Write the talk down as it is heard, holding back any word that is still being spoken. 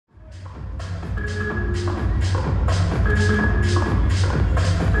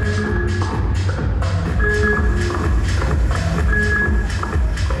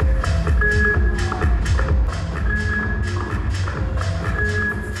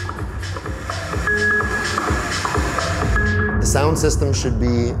sound system should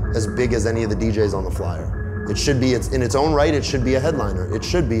be as big as any of the DJs on the flyer. It should be, in its own right, it should be a headliner. It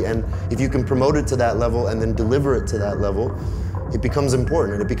should be, and if you can promote it to that level and then deliver it to that level, it becomes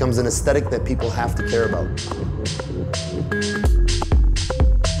important, and it becomes an aesthetic that people have to care about.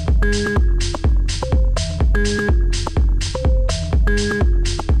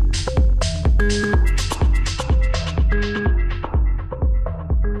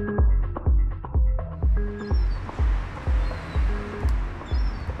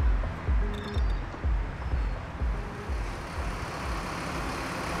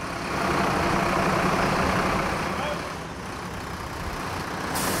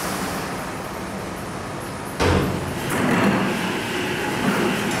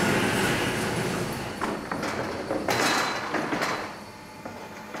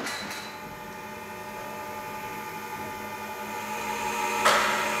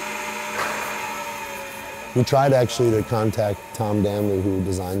 We tried actually to contact Tom Danley, who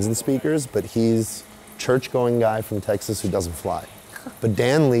designs the speakers, but he's a church-going guy from Texas who doesn't fly. But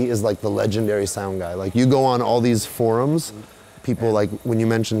Danley is like the legendary sound guy. Like, you go on all these forums, people like, when you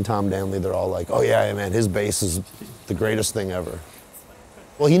mention Tom Danley, they're all like, oh yeah, man, his bass is the greatest thing ever.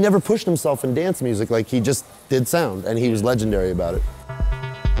 Well, he never pushed himself in dance music, like he just did sound, and he was legendary about it.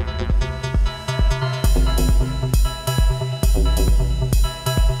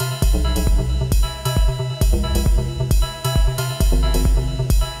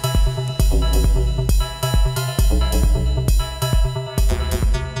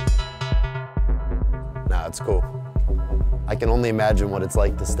 It's cool. I can only imagine what it's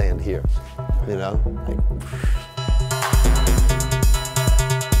like to stand here, you know?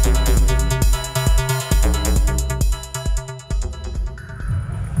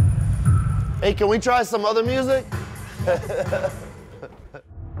 Hey, can we try some other music?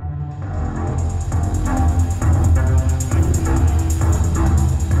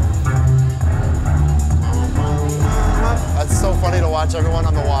 That's so funny to watch everyone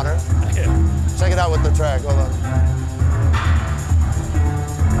on the water. Check it out with the track, hold on.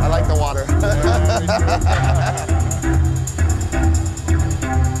 I like the water.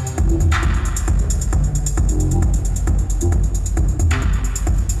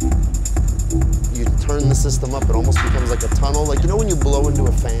 You turn the system up, it almost becomes like a tunnel. Like, you know when you blow into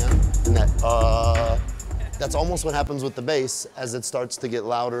a fan and that's almost what happens with the bass as it starts to get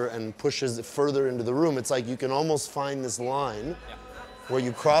louder and pushes it further into the room. It's like you can almost find this line where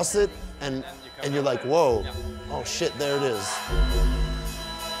you cross it and you're like, whoa, oh shit, there it is.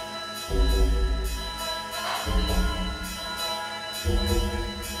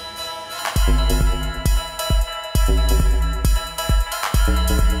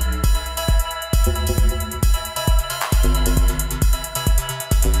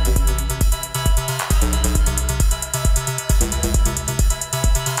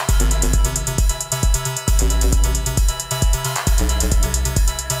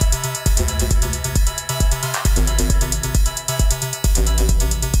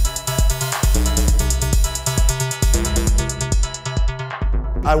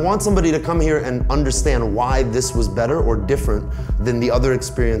 I want somebody to come here and understand why this was better or different than the other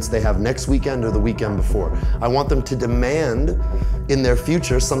experience they have next weekend or the weekend before. I want them to demand in their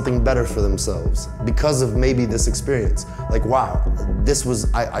future something better for themselves because of maybe this experience. Like, wow, this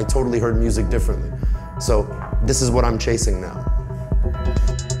was, I totally heard music differently. So this is what I'm chasing now.